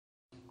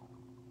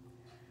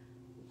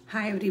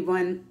Hi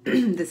everyone,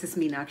 this is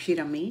Meenakshi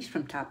Ramesh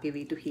from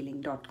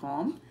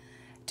tapyawaytohealing.com.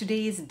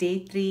 Today is day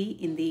 3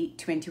 in the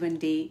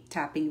 21-day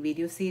tapping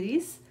video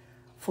series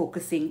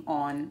focusing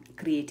on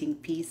creating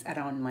peace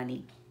around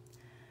money.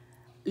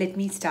 Let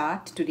me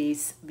start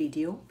today's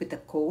video with a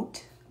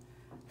quote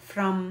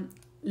from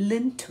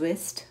Lynn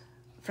Twist.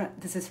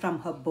 This is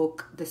from her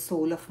book, The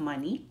Soul of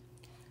Money.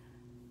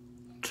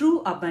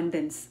 True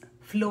abundance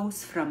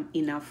flows from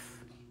enough,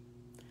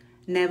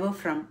 never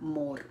from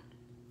more.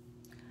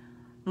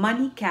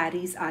 Money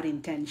carries our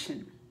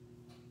intention.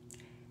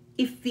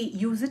 If we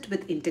use it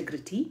with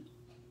integrity,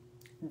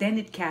 then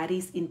it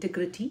carries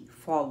integrity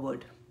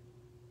forward.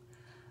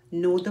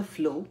 Know the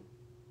flow.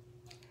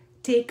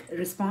 Take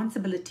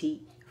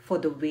responsibility for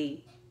the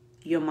way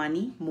your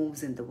money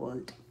moves in the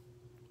world.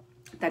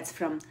 That's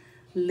from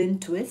Lynn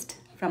Twist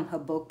from her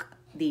book,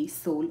 The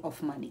Soul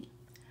of Money.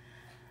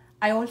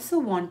 I also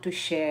want to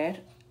share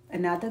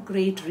another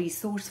great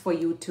resource for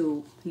you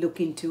to look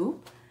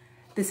into.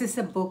 This is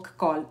a book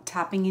called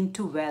Tapping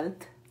into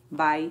Wealth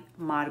by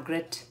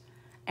Margaret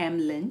M.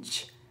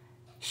 Lynch.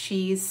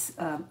 She's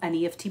an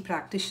EFT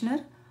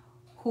practitioner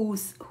who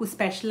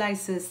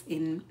specializes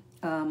in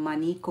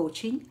money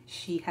coaching.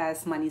 She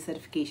has money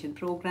certification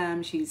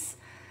program. She's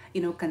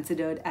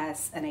considered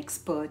as an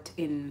expert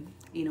in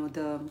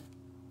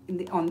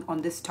on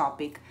this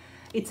topic.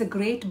 It's a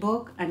great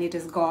book, and it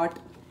has got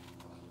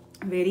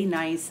very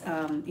nice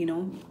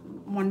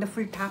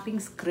wonderful tapping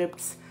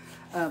scripts.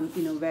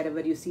 Wherever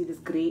you see these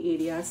gray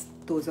areas,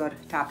 those are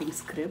tapping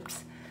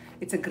scripts.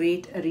 It's a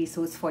great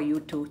resource for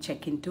you to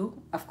check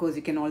into. Of course,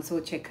 you can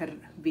also check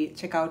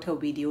out her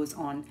videos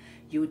on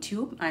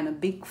YouTube. I'm a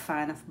big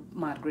fan of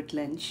Margaret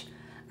Lynch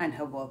and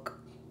her work.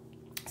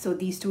 So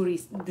this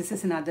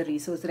is another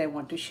resource that I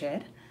want to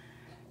share.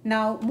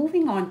 Now,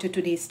 moving on to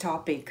today's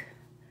topic,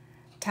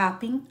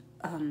 tapping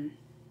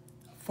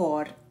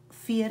for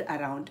fear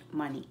around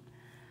money.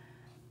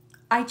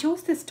 I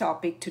chose this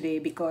topic today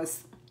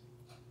because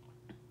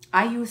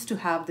I used to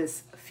have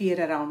this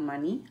fear around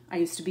money. I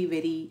used to be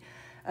very,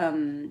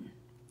 when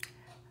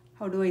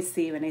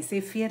I say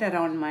fear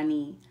around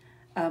money,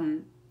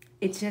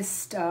 it's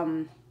just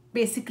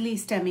basically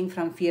stemming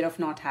from fear of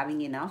not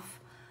having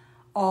enough,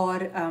 or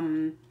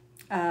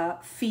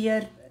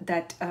fear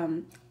that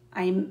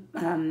I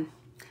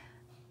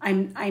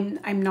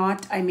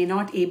may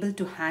not able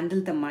to handle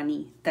the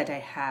money that I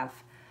have.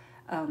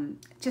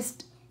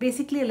 Just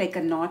basically like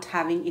a not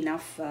having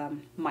enough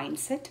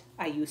mindset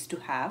I used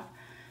to have.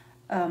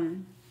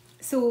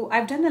 So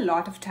I've done a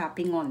lot of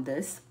tapping on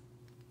this.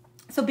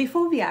 So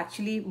before we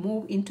actually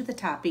move into the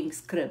tapping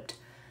script,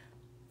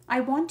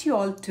 I want you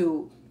all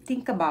to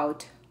think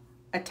about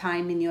a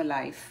time in your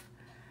life.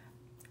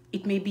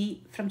 It may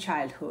be from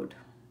childhood,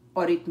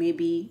 or it may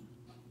be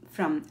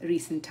from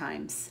recent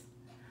times,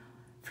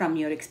 from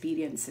your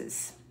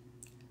experiences.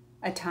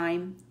 A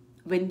time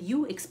when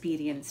you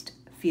experienced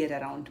fear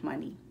around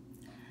money.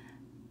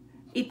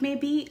 It may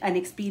be an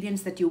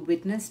experience that you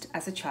witnessed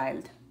as a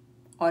child,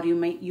 or you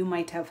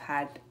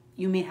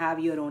may have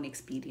your own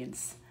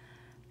experience.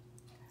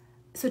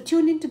 So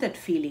tune into that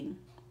feeling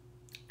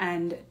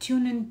and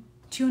tune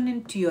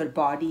into your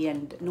body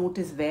and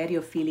notice where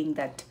you're feeling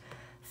that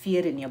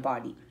fear in your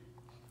body.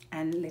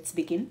 And let's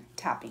begin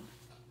tapping.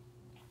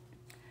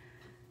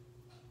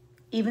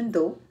 Even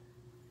though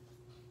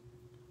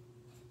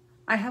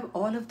I have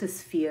all of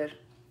this fear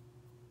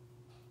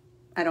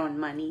around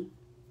money,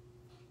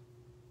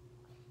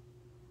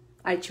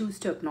 I choose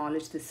to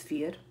acknowledge this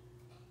fear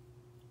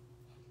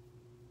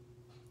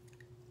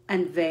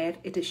and where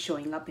it is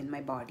showing up in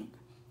my body.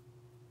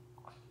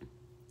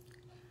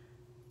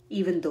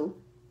 Even though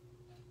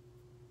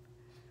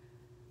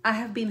I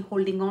have been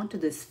holding on to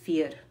this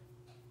fear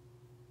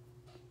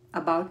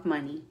about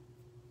money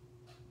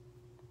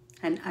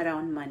and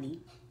around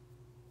money,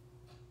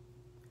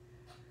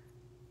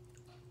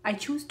 I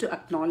choose to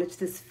acknowledge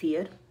this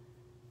fear,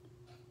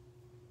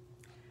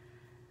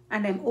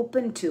 and I'm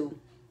open to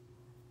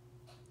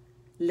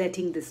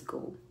letting this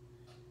go.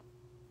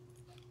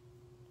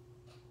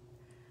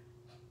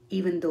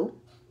 Even though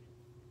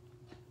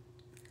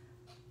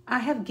I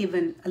have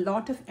given a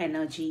lot of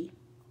energy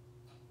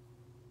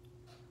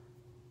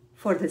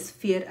for this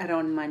fear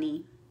around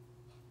money,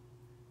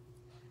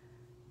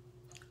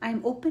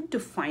 I'm open to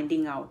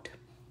finding out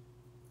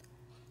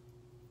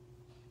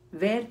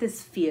where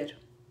this fear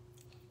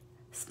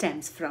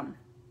stems from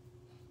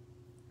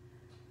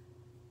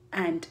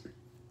and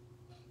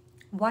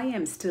why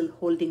I'm still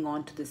holding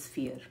on to this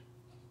fear.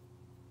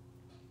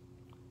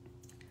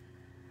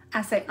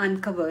 As I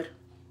uncover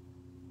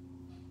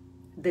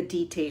the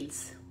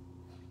details,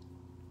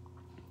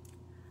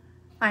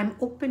 I'm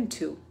open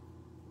to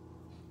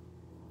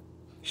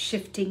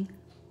shifting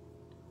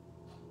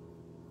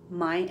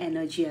my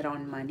energy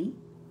around money.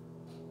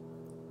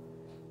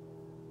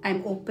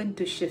 I'm open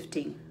to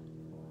shifting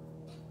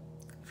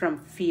from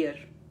fear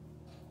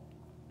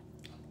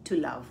to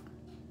love.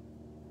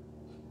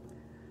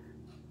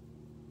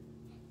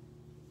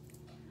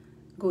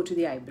 Go to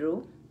the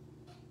eyebrow.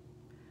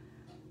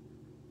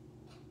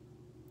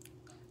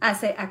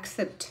 As I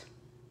accept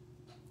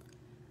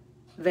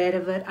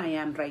wherever I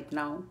am right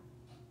now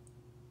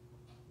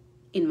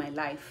in my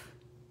life,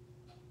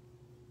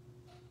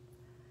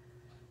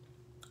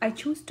 I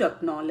choose to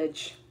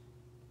acknowledge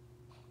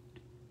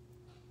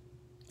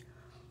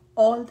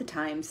all the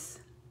times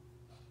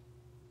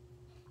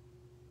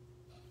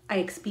I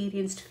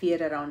experienced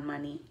fear around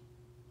money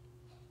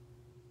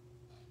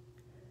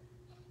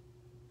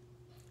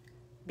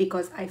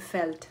because I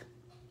felt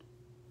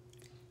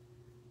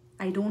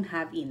I don't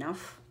have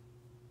enough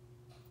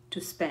to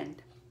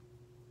spend,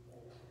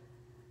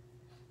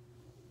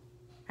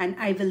 and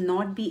I will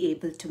not be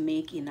able to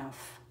make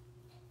enough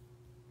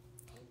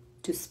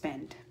to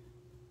spend.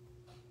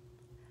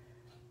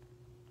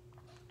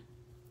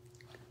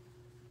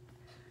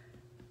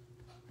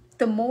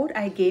 The more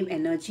I gave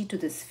energy to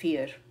this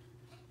fear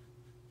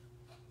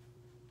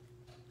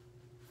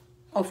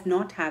of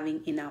not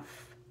having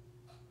enough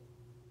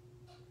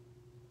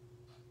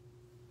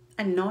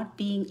and not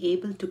being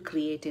able to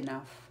create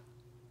enough,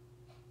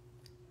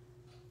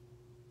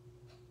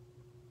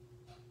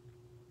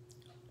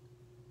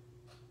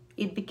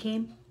 it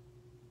became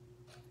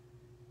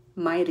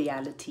my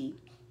reality,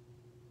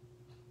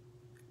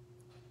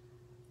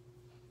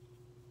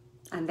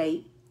 and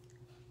I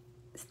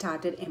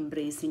started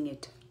embracing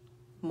it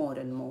more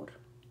and more.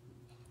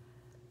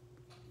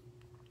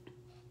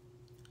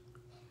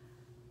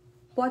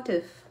 What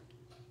if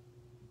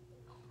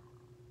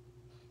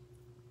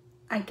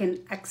I can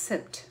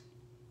accept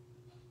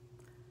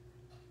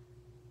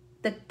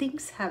that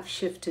things have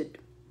shifted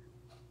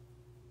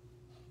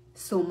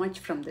so much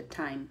from the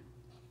time,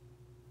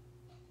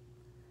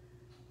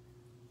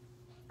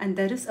 and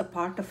there is a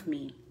part of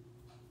me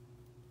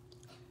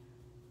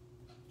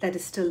that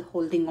is still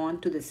holding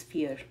on to this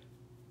fear,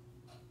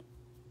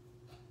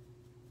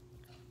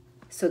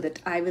 so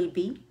that I will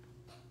be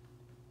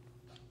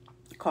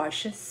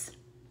cautious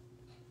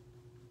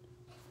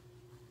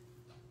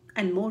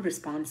and more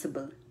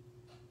responsible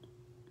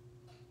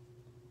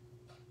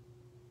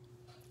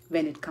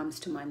when it comes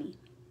to money.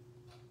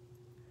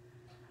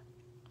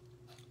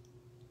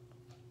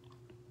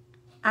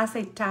 As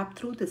I tap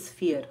through this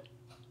fear,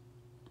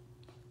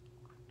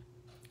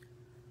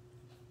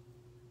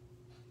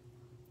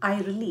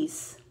 I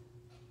release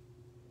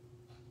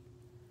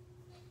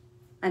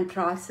and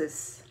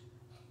process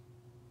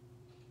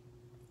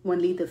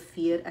only the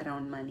fear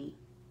around money.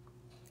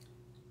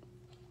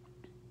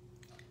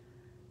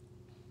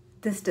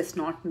 This does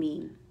not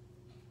mean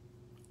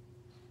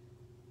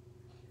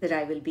that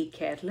I will be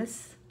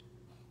careless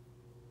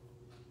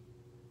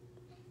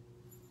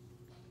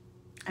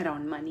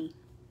around money.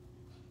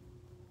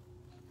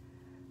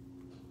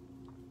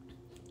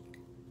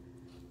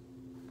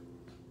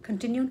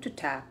 Continue to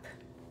tap,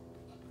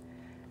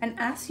 and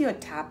as you are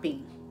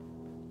tapping,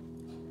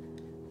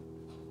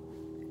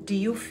 do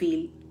you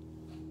feel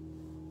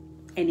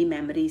any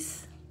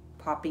memories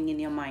popping in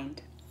your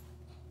mind?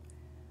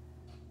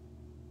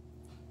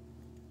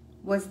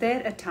 Was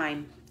there a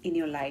time in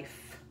your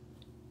life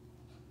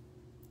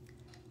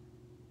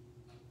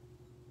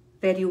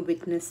where you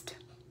witnessed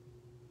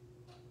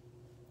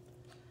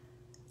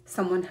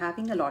someone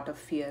having a lot of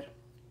fear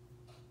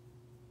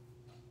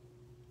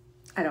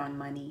around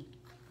money?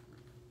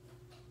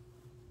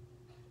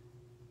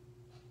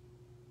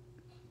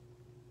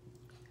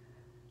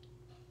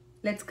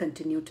 Let's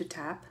continue to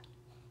tap.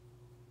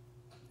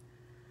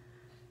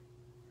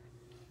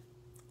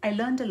 I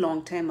learned a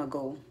long time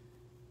ago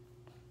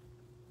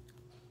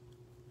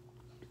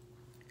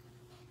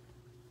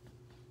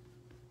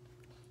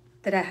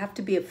that I have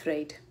to be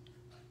afraid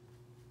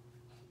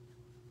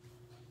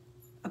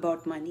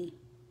about money.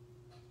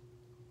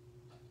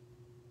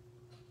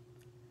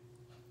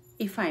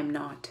 If I'm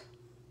not,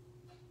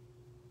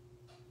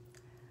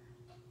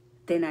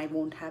 then I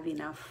won't have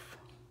enough.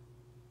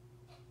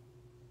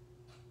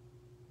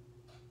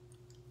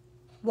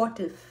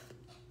 What if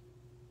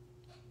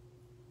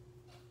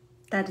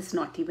that is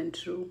not even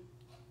true?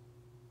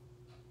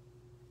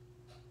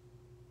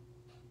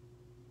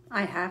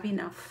 I have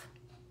enough.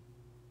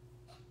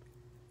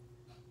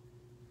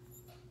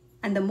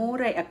 And the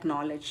more I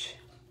acknowledge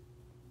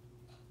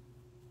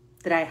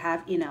that I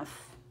have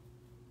enough,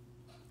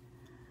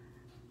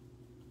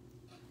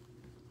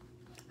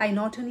 I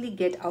not only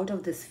get out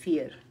of this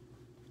fear,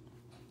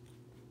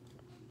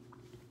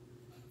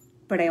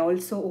 but I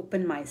also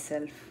open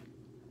myself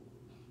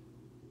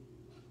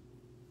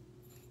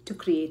to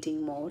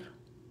creating more.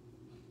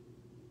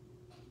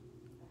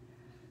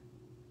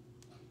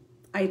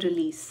 I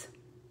release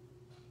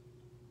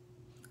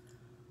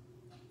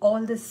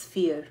all this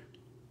fear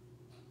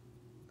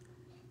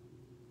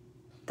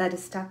that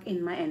is stuck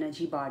in my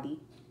energy body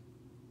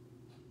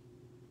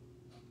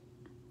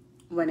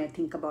when I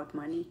think about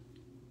money.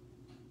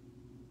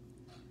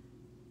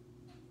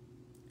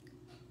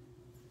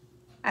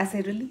 As I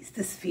release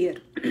this fear,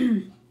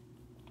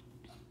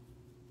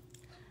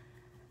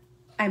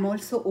 I'm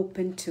also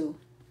open to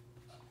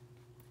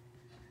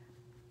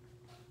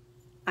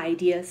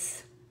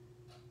ideas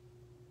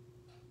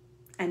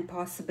and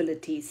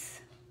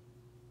possibilities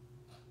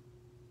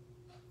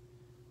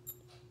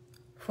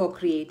for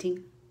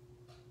creating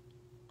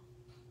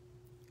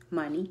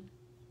money.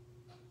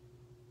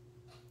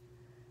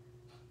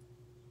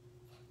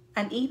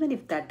 And even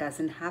if that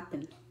doesn't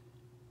happen,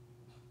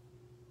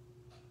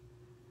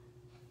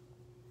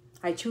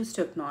 I choose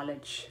to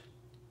acknowledge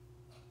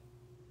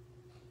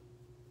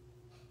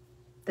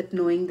that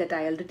knowing that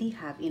I already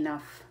have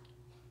enough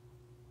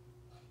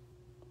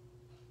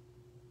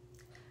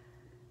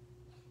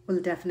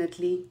will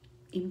definitely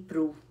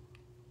improve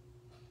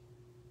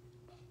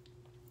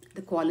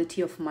the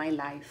quality of my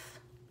life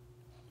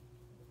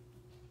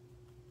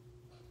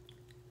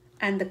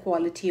and the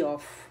quality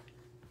of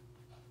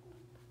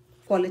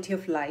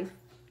life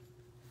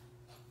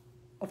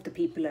of the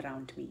people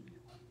around me.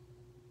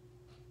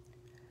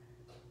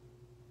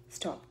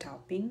 Stop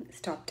tapping.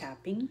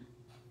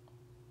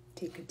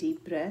 Take a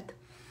deep breath.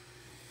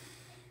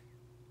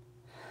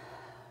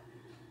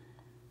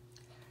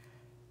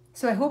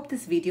 So I hope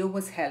this video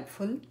was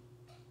helpful.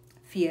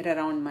 Fear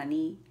around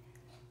money,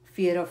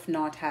 fear of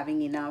not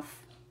having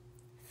enough,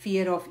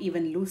 fear of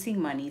even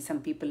losing money.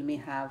 Some people may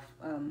have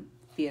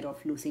fear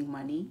of losing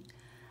money,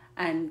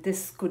 and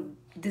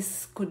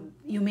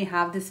you may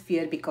have this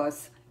fear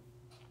because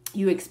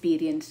you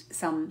experienced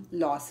some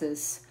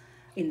losses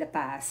in the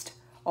past,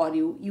 or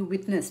you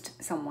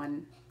witnessed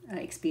someone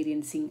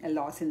experiencing a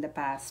loss in the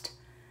past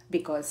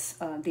because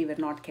they were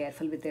not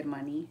careful with their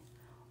money.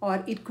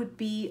 Or it could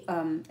be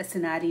a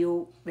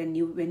scenario when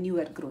you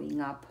were growing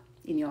up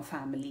in your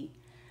family,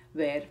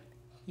 where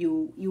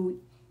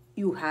you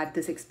had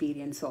this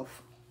experience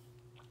of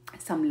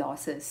some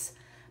losses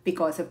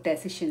because of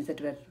decisions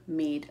that were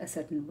made a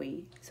certain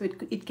way. So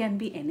it can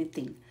be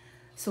anything.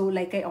 So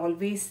like I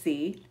always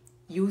say,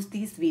 use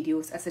these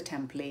videos as a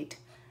template,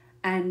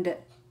 and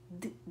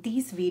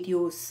these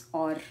videos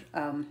are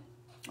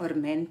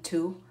meant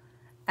to,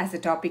 as the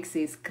topic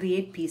says,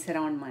 create peace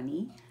around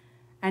money.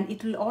 And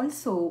it will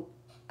also,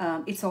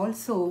 it's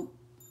also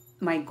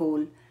my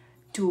goal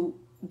to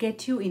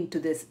get you into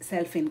this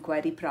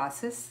self-inquiry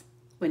process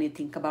when you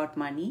think about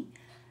money,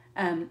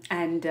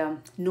 and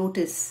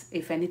notice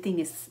if anything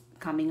is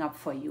coming up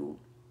for you,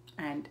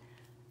 and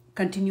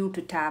continue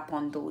to tap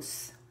on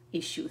those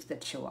issues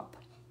that show up.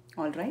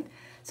 All right.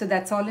 So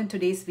that's all in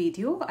today's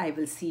video. I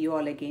will see you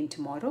all again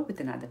tomorrow with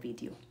another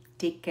video.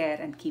 Take care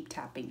and keep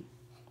tapping.